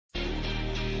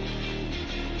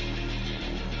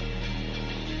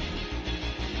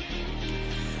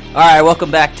All right,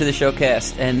 welcome back to the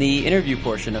showcast and the interview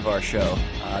portion of our show.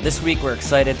 This week we're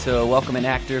excited to welcome an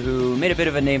actor who made a bit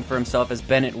of a name for himself as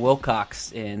Bennett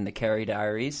Wilcox in The Carrie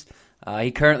Diaries.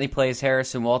 He currently plays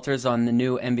Harrison Walters on the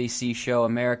new NBC show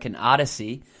American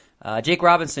Odyssey. Jake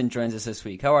Robinson joins us this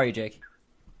week. How are you, Jake?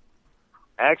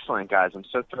 Excellent, guys. I'm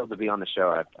so thrilled to be on the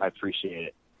show. I appreciate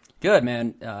it. Good,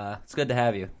 man. It's good to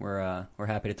have you. We're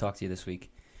happy to talk to you this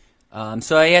week.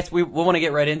 So I guess we'll want to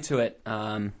get right into it. We're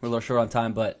a little short on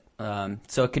time, but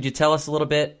so could you tell us a little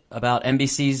bit about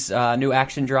NBC's new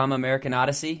action drama, American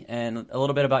Odyssey, and a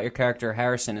little bit about your character,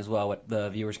 Harrison, as well, what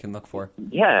the viewers can look for?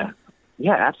 Yeah,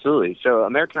 absolutely. So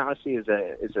American Odyssey is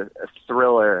a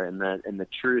thriller in the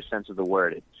true sense of the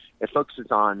word. It focuses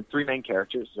on three main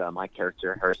characters. My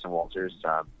character, Harrison Walters,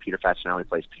 Peter Facinelli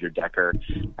plays Peter Decker,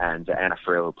 and Anna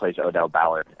Friel, who plays Odell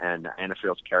Ballard. And Anna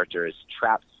Friel's character is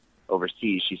trapped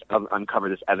overseas. She's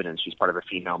uncovered this evidence. She's part of a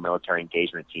female military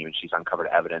engagement team, and she's uncovered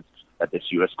evidence that this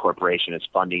U.S. corporation is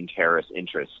funding terrorist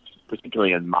interests,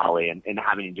 particularly in Mali, and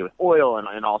having to do with oil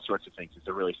and all sorts of things. It's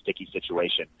a really sticky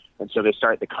situation. And so the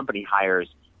company hires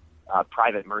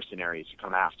private mercenaries to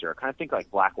come after her. Kind of think like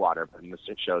Blackwater, but in the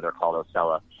show they're called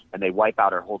Osella. And they wipe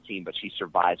out her whole team, but she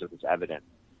survives with this evidence.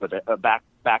 But back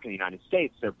in the United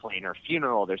States, they're playing her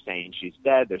funeral. They're saying she's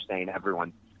dead. They're saying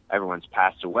everyone's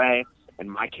passed away. And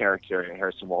my character,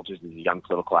 Harrison Walters, is a young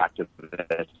political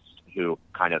activist who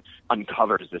kind of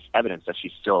uncovers this evidence that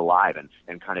she's still alive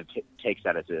and kind of takes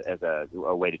that as a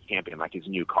way to champion like his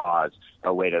new cause,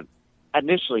 a way to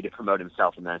initially to promote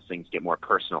himself, and then as things get more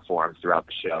personal for him throughout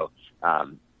the show,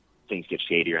 things get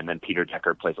shadier. And then Peter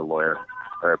Decker plays a lawyer,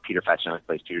 or Peter Facinelli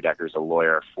plays Peter Decker as a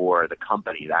lawyer for the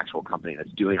company, the actual company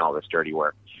that's doing all this dirty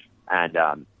work. And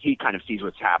he kind of sees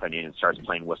what's happening and starts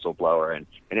playing whistleblower. And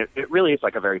it really is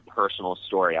like a very personal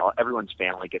story. Everyone's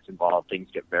family gets involved. Things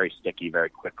get very sticky very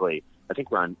quickly. I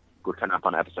think we're coming up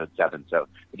on episode 7. So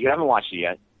if you haven't watched it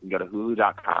yet, you can go to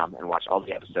Hulu.com and watch all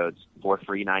the episodes for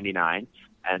free $99.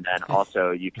 And then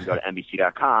also you can go to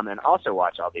NBC.com and also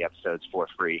watch all the episodes for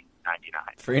free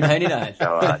 $99. Free $99.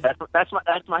 So that's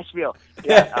my spiel.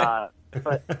 Yeah,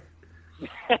 but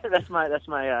that's my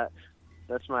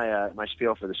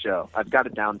spiel for the show. I've got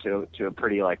it down to a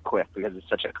pretty quick, because it's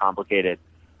such a complicated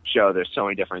show. There's so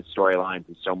many different storylines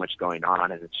and so much going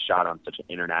on, and it's shot on such an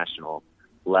international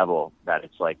level that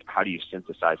it's like, how do you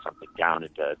synthesize something down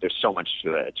into? There's so much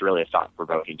to it. It's really a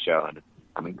thought-provoking show, and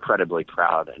I'm incredibly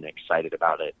proud and excited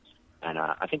about it. And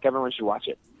I think everyone should watch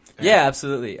it. Yeah,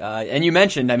 absolutely. And you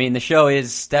mentioned, the show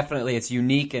is definitely, it's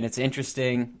unique and it's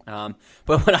interesting.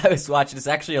 But when I was watching, it's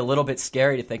actually a little bit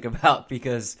scary to think about,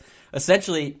 because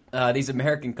essentially these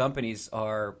American companies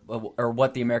or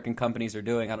what the American companies are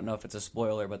doing, I don't know if it's a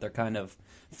spoiler, but they're kind of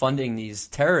funding these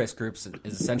terrorist groups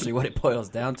is essentially what it boils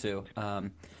down to.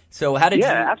 So how did you...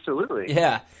 Yeah, absolutely.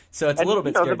 Yeah. So it's a little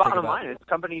bit scary the to think bottom about. line is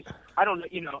companies, I don't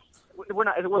know,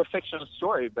 we're a fictional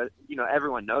story, but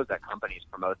everyone knows that companies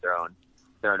promote their own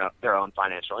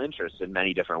financial interests in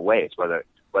many different ways, whether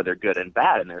good and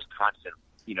bad. And there's constantly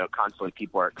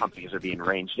companies are being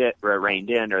reined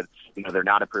in, or they're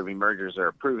not approving mergers or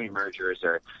approving mergers,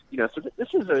 or so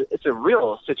it's a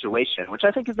real situation, which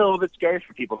I think is a little bit scary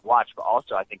for people to watch, but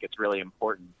also I think it's really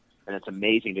important. And it's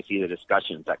amazing to see the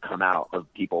discussions that come out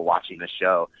of people watching the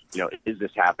show. Is this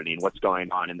happening? What's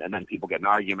going on? And then people get in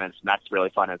arguments, and that's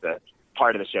really fun as a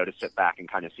part of the show, to sit back and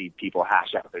kind of see people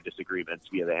hash out their disagreements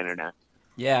via the internet.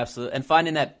 Yeah, absolutely. And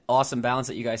finding that awesome balance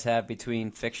that you guys have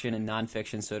between fiction and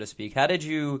nonfiction, so to speak. How did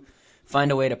you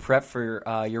find a way to prep for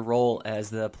your role as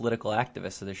the political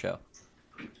activist of the show?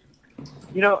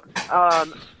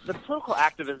 The political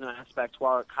activism aspect,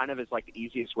 while it kind of is like the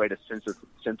easiest way to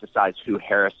synthesize who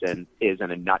Harrison is in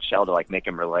a nutshell to make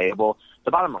him relatable,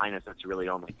 the bottom line is that's really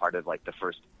only part of the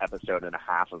first episode and a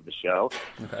half of the show.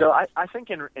 Okay. So I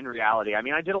think in reality, I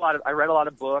read a lot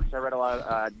of books. I read a lot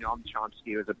of Noam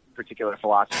Chomsky was a particular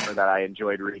philosopher that I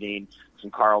enjoyed reading, some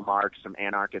Karl Marx, some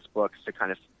anarchist books to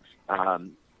kind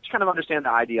of understand the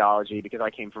ideology, because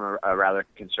I came from a rather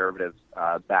conservative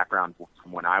background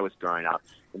from when I was growing up.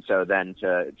 And so then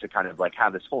to kind of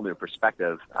have this whole new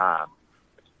perspective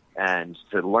and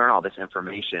to learn all this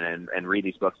information and read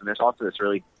these books. And there's also this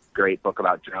really great book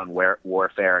about drone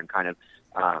warfare and kind of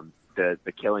the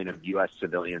killing of U.S.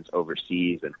 civilians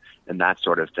overseas and that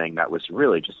sort of thing. That was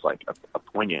really just a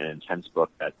poignant and intense book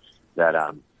that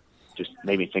just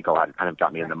made me think a lot and kind of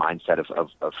got me in the mindset of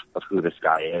who this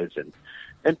guy is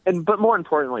but more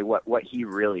importantly, what he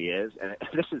really is. And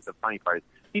this is the funny part.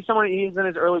 He's in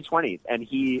his early 20s, and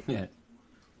he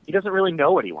he doesn't really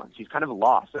know what he wants. He's kind of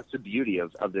lost. That's the beauty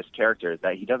of this character, is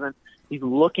that he's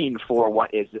looking for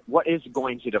what is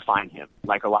going to define him,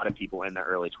 like a lot of people in their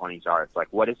early 20s are. It's like,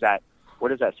 what is that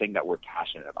thing that we're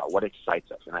passionate about? What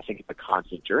excites us? And I think it's a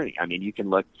constant journey. I mean, you can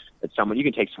look at someone, you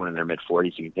can take someone in their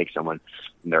mid-40s, you can take someone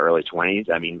in their early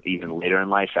 20s, I mean, even later in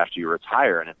life after you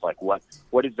retire, and it's like, what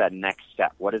is that next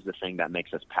step? What is the thing that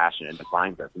makes us passionate and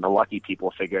defines us? And the lucky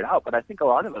people figure it out. But I think a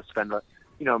lot of us spend a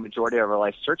majority of our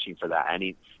life searching for that.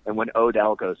 And when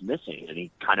Odell goes missing and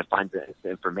he kind of finds this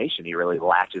information, he really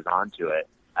latches onto it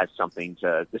as something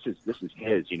this is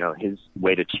his, his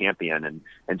way to champion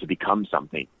and to become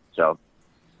something. So,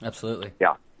 absolutely.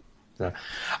 Yeah. So,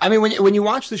 I mean, when you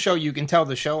watch the show, you can tell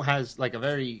the show has like a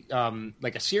very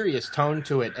like a serious tone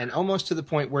to it, and almost to the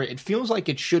point where it feels like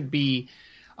it should be,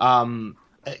 not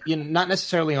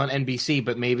necessarily on NBC,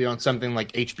 but maybe on something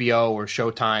like HBO or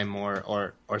Showtime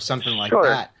or something like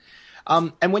that.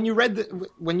 And when you read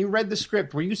the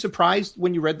script, were you surprised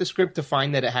when you read the script to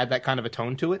find that it had that kind of a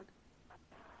tone to it?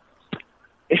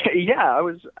 Yeah,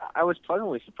 I was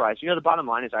pleasantly surprised. The bottom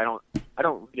line is I don't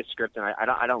read a script, and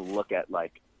I don't look at,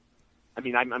 like, I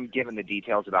mean, I'm given the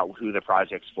details about who the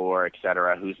project's for, et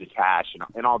cetera, who's attached,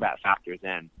 and all that factors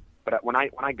in. But when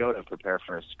I go to prepare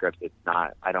for a script, it's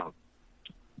not.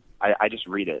 I just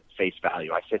read it face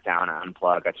value. I sit down, I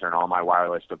unplug, I turn all my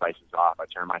wireless devices off, I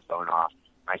turn my phone off,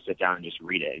 I sit down and just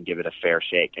read it and give it a fair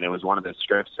shake. And it was one of those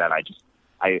scripts that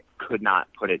I could not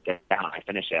put it down. I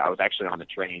finished it. I was actually on the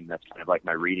train. That's kind of like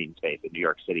my reading space in New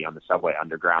York City on the subway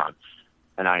underground.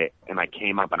 And I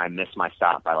came up and I missed my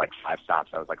stop by like 5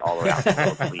 stops. I was like all the way out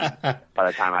to sleep by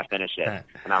the time I finished it.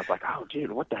 And I was like, oh,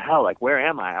 dude, what the hell? Like, where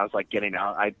am I? I was like getting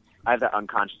out. I have that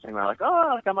unconscious thing where I'm like,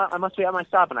 oh, like I must be at my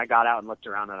stop. And I got out and looked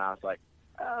around and I was like,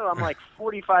 oh, I'm like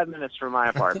 45 minutes from my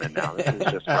apartment now. This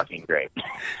is just fucking great.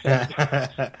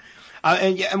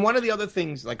 And one of the other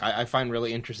things, like, I find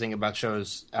really interesting about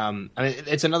shows, I mean,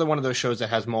 it's another one of those shows that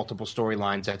has multiple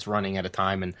storylines that's running at a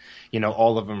time, and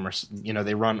all of them are,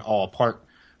 they run all apart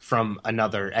from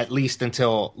another, at least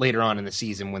until later on in the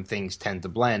season when things tend to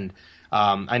blend.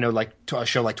 I know, like, a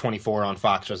show like 24 on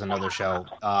Fox was another show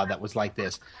that was like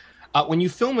this. When you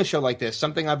film a show like this,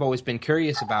 something I've always been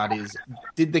curious about is,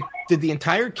 did the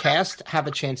entire cast have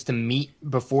a chance to meet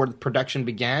before the production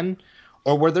began,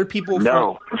 or were there people?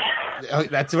 No.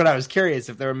 That's what I was curious,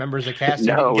 if there were members of cast.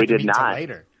 No, we did not.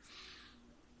 Later.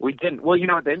 We didn't. Well,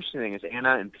 the interesting thing is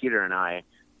Anna and Peter and I.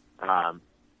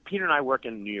 Peter and I work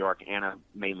in New York. Anna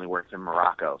mainly works in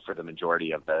Morocco for the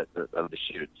majority of the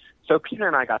shoot. So Peter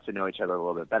and I got to know each other a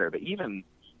little bit better. But even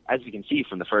as you can see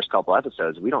from the first couple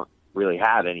episodes, we don't really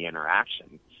have any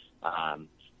interaction.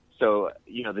 So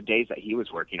the days that he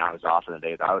was working, I was off, and the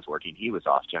days I was working, he was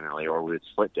off generally, or we would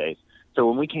split days. So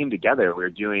when we came together, we were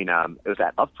doing, it was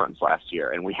at Upfronts last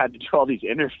year, and we had to do all these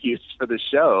interviews for the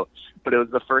show, but it was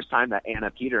the first time that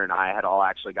Anna, Peter, and I had all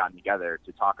actually gotten together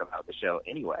to talk about the show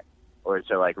anyway, or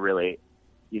to, like, really,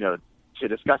 to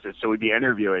discuss it. So we'd be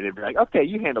interviewing, and be like, okay,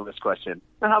 you handle this question.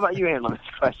 Now, how about you handle this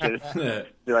question? They're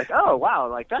like, oh, wow,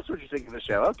 like, that's what you think of the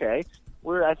show. Okay.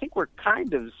 I think we're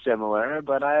kind of similar,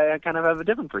 but I kind of have a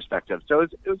different perspective. So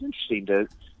it was interesting to,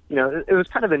 it was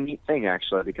kind of a neat thing,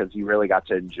 actually, because you really got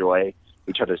to enjoy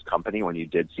each other's company when you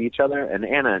did see each other. And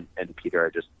Anna and Peter are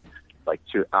just, like,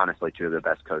 two of the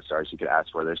best co-stars you could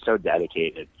ask for. They're so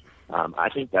dedicated. I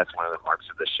think that's one of the marks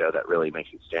of the show that really makes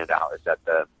it stand out, is that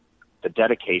the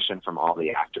dedication from all the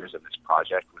actors in this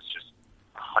project was just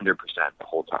 100% the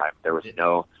whole time. There was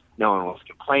no one was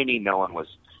complaining. No one was,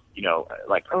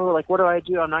 like, oh, like, what do I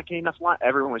do? I'm not getting enough line.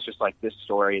 Everyone was just like, this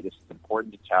story, this is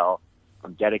important to tell.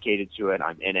 I'm dedicated to it.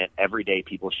 I'm in it. Every day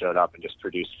people showed up and just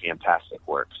produced fantastic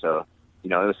work. So, it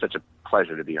was such a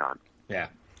pleasure to be on. Yeah.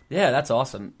 Yeah, that's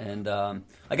awesome. And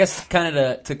I guess kind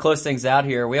of to close things out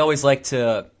here, we always like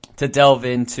to delve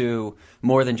into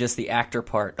more than just the actor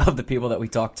part of the people that we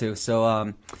talk to. So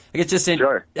I guess just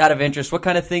out of interest, what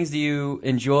kind of things do you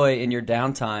enjoy in your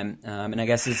downtime? And I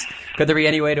guess could there be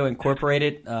any way to incorporate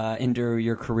it into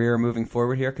your career moving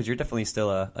forward here? Because you're definitely still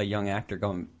a young actor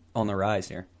going on the rise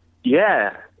here.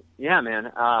 Yeah,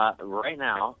 man. Right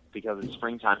now, because it's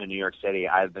springtime in New York City,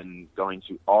 I've been going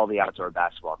to all the outdoor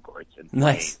basketball courts and playing.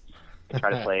 Nice. I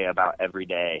try to play about every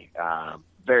day.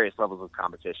 Various levels of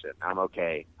competition. I'm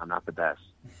okay. I'm not the best,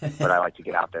 but I like to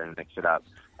get out there and mix it up.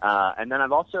 And then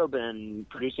I've also been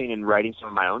producing and writing some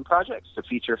of my own projects, a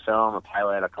feature film, a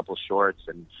pilot, a couple shorts.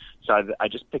 And so I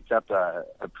just picked up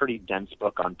a pretty dense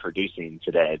book on producing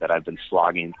today that I've been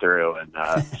slogging through and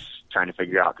trying to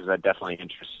figure out, because that definitely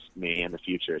interests me in the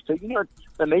future. So, the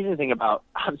amazing thing about,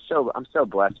 I'm so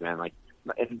blessed, man. Like,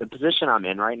 in the position I'm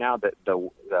in right now, the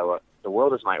the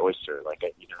world is my oyster. Like,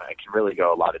 I can really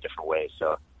go a lot of different ways.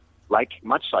 So,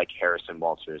 much like Harrison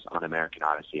Walters on American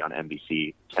Odyssey on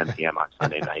NBC 10 p.m. on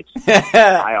Sunday nights,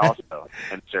 I also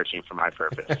am searching for my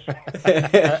purpose.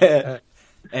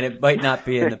 And it might not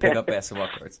be in the pickup basketball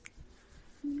courts.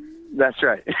 That's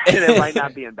right. And it might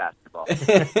not be in basketball.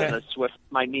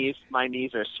 My knees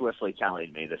are swiftly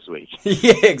telling me this week.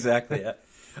 Yeah, exactly. Yeah.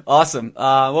 Awesome.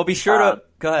 We'll be sure to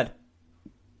go ahead.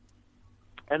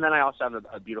 And then I also have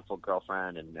a beautiful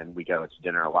girlfriend, and we go to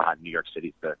dinner a lot. New York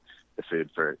City's the food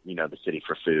for, the city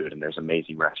for food, and there's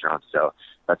amazing restaurants. So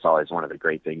that's always one of the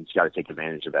great things. You got to take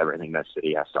advantage of everything that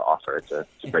city has to offer. It's a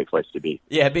great place to be.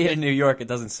 Yeah, being in New York, it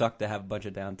doesn't suck to have a bunch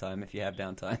of downtime if you have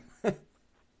downtime.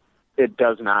 It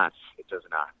does not. It does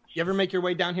not. You ever make your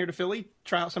way down here to Philly?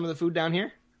 Try out some of the food down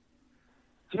here?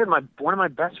 Dude, one of my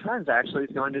best friends actually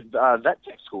is going to vet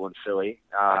tech school in Philly,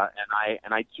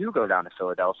 and I do go down to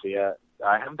Philadelphia.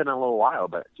 I haven't been in a little while,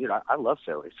 but dude, I love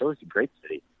Philly. Philly's a great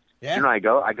city. Yeah. I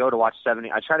go to watch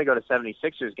I try to go to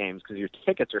 76ers games because your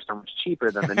tickets are so much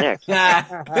cheaper than the Knicks.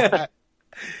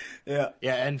 Yeah,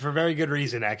 and for very good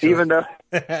reason, actually. Even though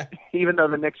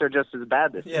the Knicks are just as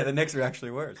bad this year. Yeah, the Knicks are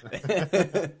actually worse.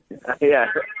 Yeah.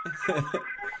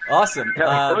 Awesome.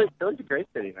 Philly's a great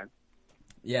city, man.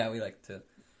 Yeah, we like to.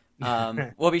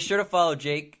 Well, be sure to follow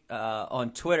Jake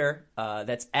on Twitter.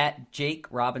 That's at Jake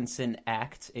Robinson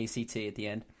Act, A-C-T at the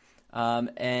end.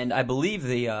 And I believe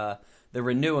the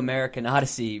Renew American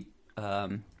Odyssey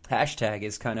hashtag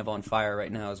is kind of on fire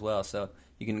right now as well. So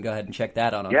you can go ahead and check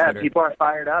that out on Twitter. Yeah, people are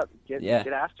fired up. Get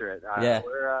after it.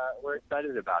 We're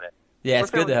excited about it. Yeah,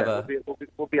 it's good to have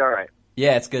we'll be all right.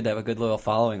 Yeah, it's good to have a good little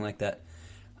following like that.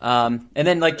 And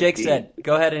then, like Jake said,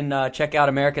 go ahead and check out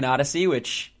American Odyssey,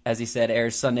 which, as he said,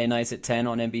 airs Sunday nights at 10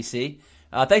 on NBC.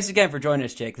 Thanks again for joining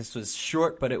us, Jake. This was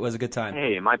short, but it was a good time.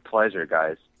 Hey, my pleasure,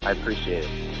 guys. I appreciate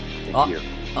it. Thank you.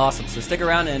 Awesome. So stick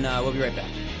around, and we'll be right back.